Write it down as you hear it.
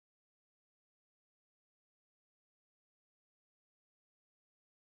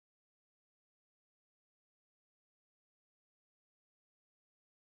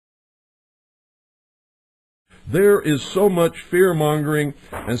There is so much fear-mongering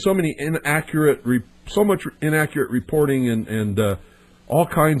and so much inaccurate reporting and all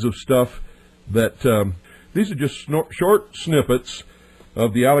kinds of stuff that these are just short snippets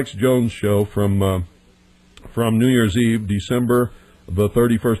of the Alex Jones Show from New Year's Eve, December the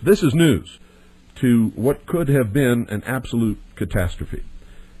 31st. This is news to what could have been an absolute catastrophe.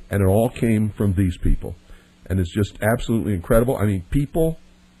 And it all came from these people. And it's just absolutely incredible. I mean, people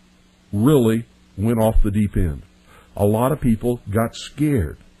really went off the deep end. A lot of people got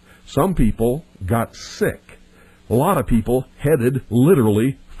scared. Some people got sick. A lot of people headed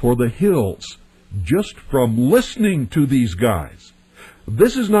literally for the hills just from listening to these guys.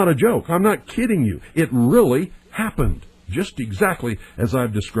 This is not a joke. I'm not kidding you. It really happened, just exactly as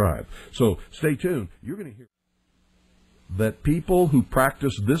I've described. So stay tuned. You're going to hear that people who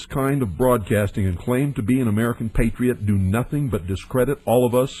practice this kind of broadcasting and claim to be an American patriot do nothing but discredit all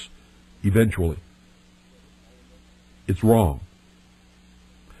of us eventually. It's wrong.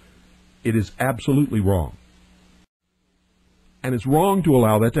 It is absolutely wrong. And it's wrong to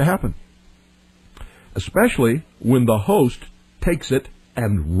allow that to happen, especially when the host takes it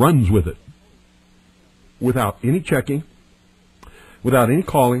and runs with it without any checking, without any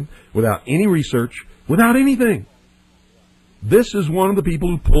calling, without any research, without anything. This is one of the people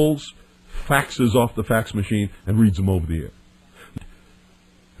who pulls faxes off the fax machine and reads them over the air.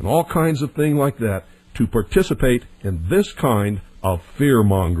 And all kinds of things like that to participate in this kind of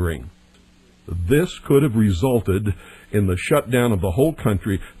fear-mongering. This could have resulted in the shutdown of the whole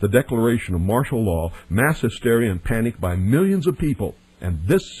country, the declaration of martial law, mass hysteria and panic by millions of people. And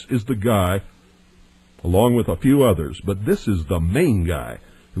this is the guy, along with a few others, but this is the main guy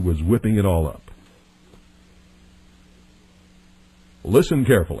who was whipping it all up. Listen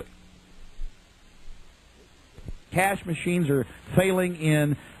carefully. Cash machines are failing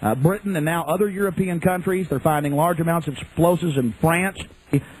in Britain and now other European countries. They're finding large amounts of explosives in France.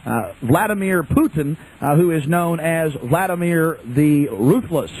 Vladimir Putin, who is known as Vladimir the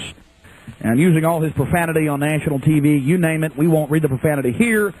Ruthless, and using all his profanity on national TV, you name it. We won't read the profanity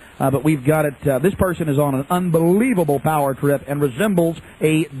here, but we've got it. This person is on an unbelievable power trip and resembles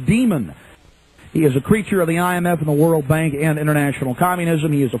a demon. He is a creature of the IMF and the World Bank and international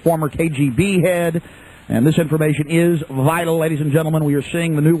communism. He is a former KGB head. And this information is vital, ladies and gentlemen. We are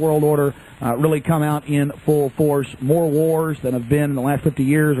seeing the New World Order really come out in full force. More wars than have been in the last 50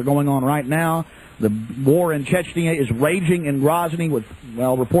 years are going on right now. The war in Chechnya is raging in Grozny with,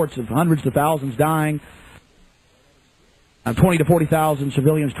 well, reports of hundreds of thousands dying. 20 to 40,000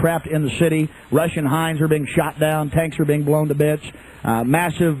 civilians trapped in the city. Russian Hinds are being shot down. Tanks are being blown to bits.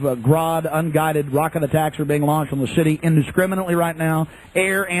 Massive Grad unguided rocket attacks are being launched on the city indiscriminately right now.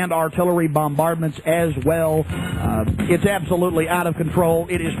 Air and artillery bombardments as well. It's absolutely out of control.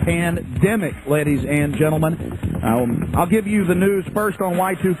 It is pandemic, ladies and gentlemen. I'll give you the news first on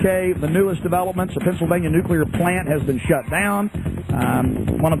Y2K. The newest developments. A Pennsylvania nuclear plant has been shut down.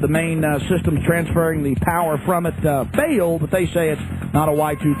 One of the main systems transferring the power from it failed, but they say it's not a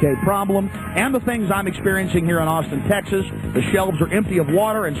Y2K problem. And the things I'm experiencing here in Austin, Texas, the shelves are empty of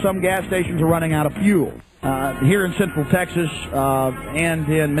water and some gas stations are running out of fuel. Here in Central Texas and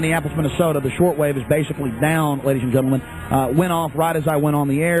in Minneapolis, Minnesota, the shortwave is basically down, ladies and gentlemen. Went off right as I went on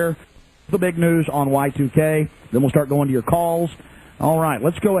the air. The big news on Y2K. Then we'll start going to your calls. All right,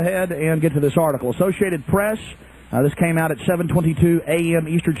 let's go ahead and get to this article. Associated Press, this came out at 7:22 a.m.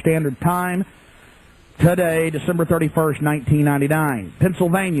 Eastern Standard Time. Today, December 31st, 1999.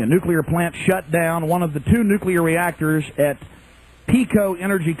 Pennsylvania nuclear plant shut down. One of the two nuclear reactors at PECO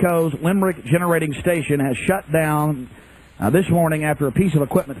Energy Co.'s Limerick Generating Station has shut down this morning after a piece of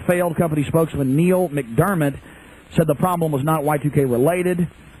equipment failed. Company spokesman Neil McDermott said the problem was not Y2K related.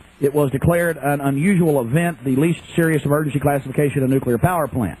 It was declared an unusual event, the least serious emergency classification of a nuclear power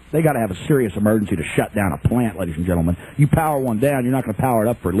plant. They got to have a serious emergency to shut down a plant, ladies and gentlemen. You power one down, you're not going to power it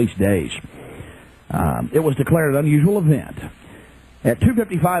up for at least days. It was declared an unusual event. At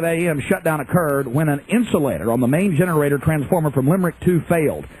 2:55 a.m., shutdown occurred when an insulator on the main generator transformer from Limerick 2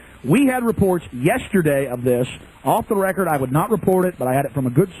 failed. We had reports yesterday of this. Off the record, I would not report it, but I had it from a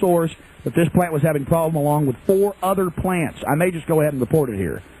good source that this plant was having problem along with 4 other plants. I may just go ahead and report it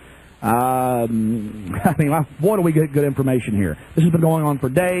here. I mean, boy, do we get good information here. This has been going on for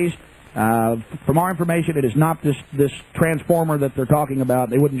days. From our information, it is not this transformer that they're talking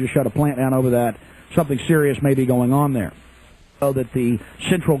about. They wouldn't just shut a plant down over that. Something serious may be going on there. So that the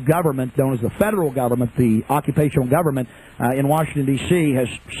central government, known as the federal government, the occupational government in Washington, D.C., has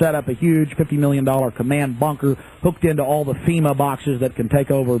set up a huge $50 million command bunker hooked into all the FEMA boxes that can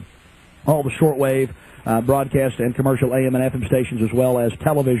take over all the shortwave broadcast and commercial AM and FM stations, as well as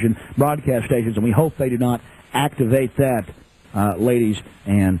television broadcast stations, and we hope they do not activate that, ladies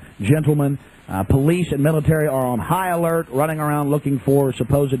and gentlemen. Police and military are on high alert, running around looking for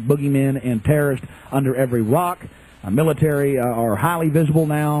supposed boogeymen and terrorists under every rock. Military are highly visible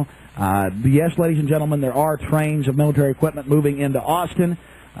now. Yes, ladies and gentlemen, there are trains of military equipment moving into Austin.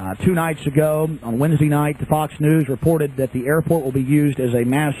 2 nights ago, on Wednesday night, Fox News reported that the airport will be used as a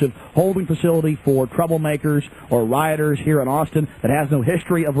massive holding facility for troublemakers or rioters here in Austin that has no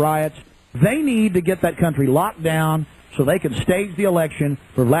history of riots. They need to get that country locked down so they can stage the election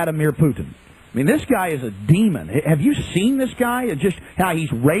for Vladimir Putin. I mean, this guy is a demon. Have you seen this guy? It's just how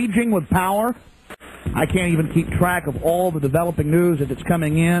he's raging with power. I can't even keep track of all the developing news that's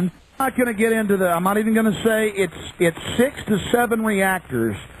coming in. I'm not going to get into I'm not even going to say it's 6 to 7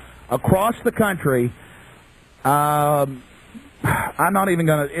 reactors across the country. I'm not even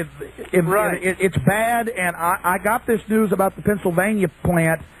going to. It's bad, and I got this news about the Pennsylvania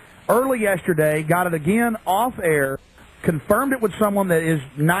plant early yesterday. Got it again off air. Confirmed it with someone that is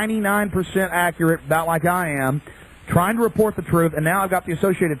 99% accurate, about like I am, trying to report the truth, and now I've got the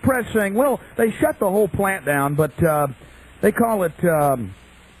Associated Press saying, well, they shut the whole plant down, but they call it an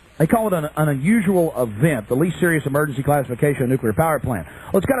unusual event, the least serious emergency classification of a nuclear power plant.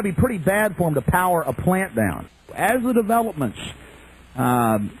 Well, it's got to be pretty bad for them to power a plant down. As the developments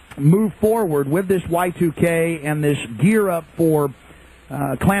move forward with this Y2K and this gear up for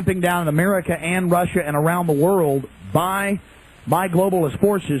clamping down in America and Russia and around the world by globalist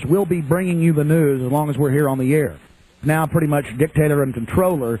forces, we'll be bringing you the news as long as we're here on the air. Now pretty much dictator and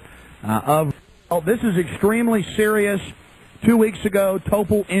controller of... Oh, this is extremely serious. 2 weeks ago,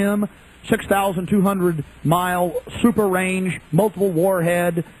 Topol M, 6,200-mile super range, multiple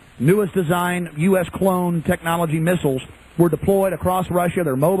warhead, newest design, U.S. clone technology missiles were deployed across Russia.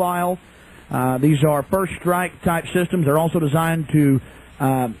 They're mobile. These are first strike type systems. They're also designed to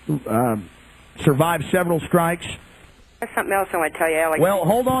survive several strikes. There's something else I want to tell you, Alex. Well,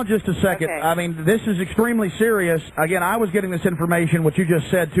 hold on just a second. Okay. I mean, this is extremely serious. Again, I was getting this information, what you just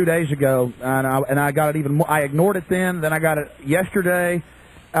said 2 days ago, and I got it even more. I ignored it then I got it yesterday,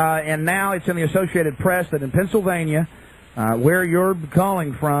 and now it's in the Associated Press that in Pennsylvania, where you're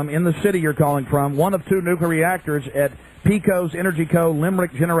calling from, in the city you're calling from, one of 2 nuclear reactors at PECO's Energy Co.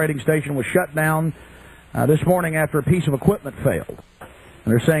 Limerick Generating Station was shut down this morning after a piece of equipment failed.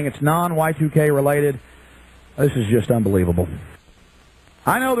 And they're saying it's non-Y2K related. This is just unbelievable.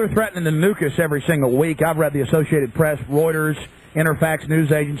 I know they're threatening to nuke us every single week. I've read the Associated Press, Reuters, Interfax News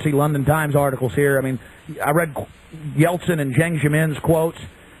Agency, London Times articles here. I mean, I read Yeltsin and Jiang Zemin's quotes,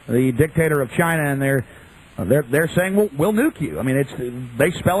 the dictator of China, and they're saying, we'll nuke you. I mean,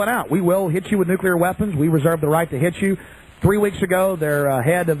 they spell it out. We will hit you with nuclear weapons. We reserve the right to hit you. 3 weeks ago, their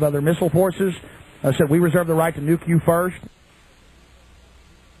head of their missile forces said, we reserve the right to nuke you first.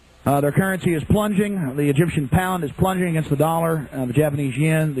 Their currency is plunging. The Egyptian pound is plunging against the dollar, the Japanese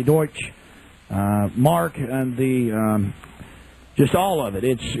yen, the Deutsche mark, and the just all of it.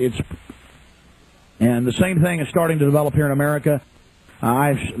 And the same thing is starting to develop here in America.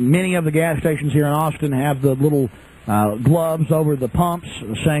 Many of the gas stations here in Austin have the little gloves over the pumps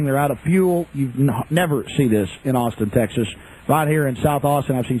saying they're out of fuel. You never see this in Austin, Texas. Right here in South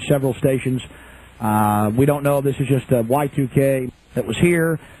Austin, I've seen several stations. We don't know if this is just a Y2K that was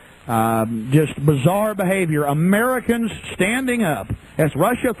here. Just bizarre behavior. Americans standing up as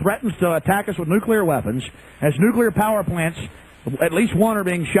Russia threatens to attack us with nuclear weapons, as nuclear power plants, at least one, are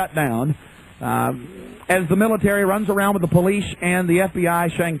being shut down, as the military runs around with the police and the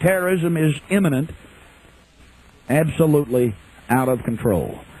FBI saying terrorism is imminent. Absolutely out of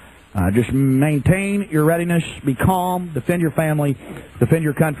control. Just maintain your readiness, be calm, defend your family, defend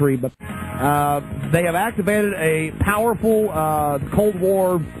your country. But they have activated a powerful Cold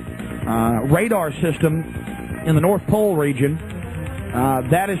War radar system in the North Pole region.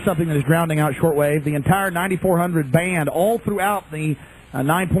 That is something that is grounding out shortwave. The entire 9400 band, all throughout the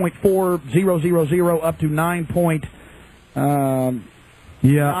 9.4000 up to 9.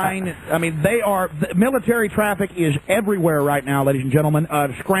 I mean, the military traffic is everywhere right now, ladies and gentlemen.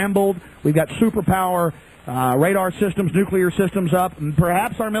 Scrambled. We've got superpower radar systems, nuclear systems up, and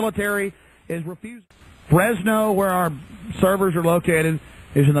perhaps our military is refusing. Fresno, where our servers are located,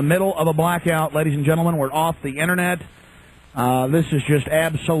 is in the middle of a blackout, ladies and gentlemen. We're off the internet. This is just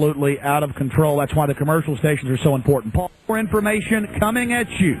absolutely out of control. That's why the commercial stations are so important. More information coming at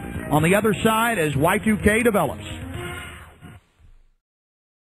you on the other side as Y2K develops.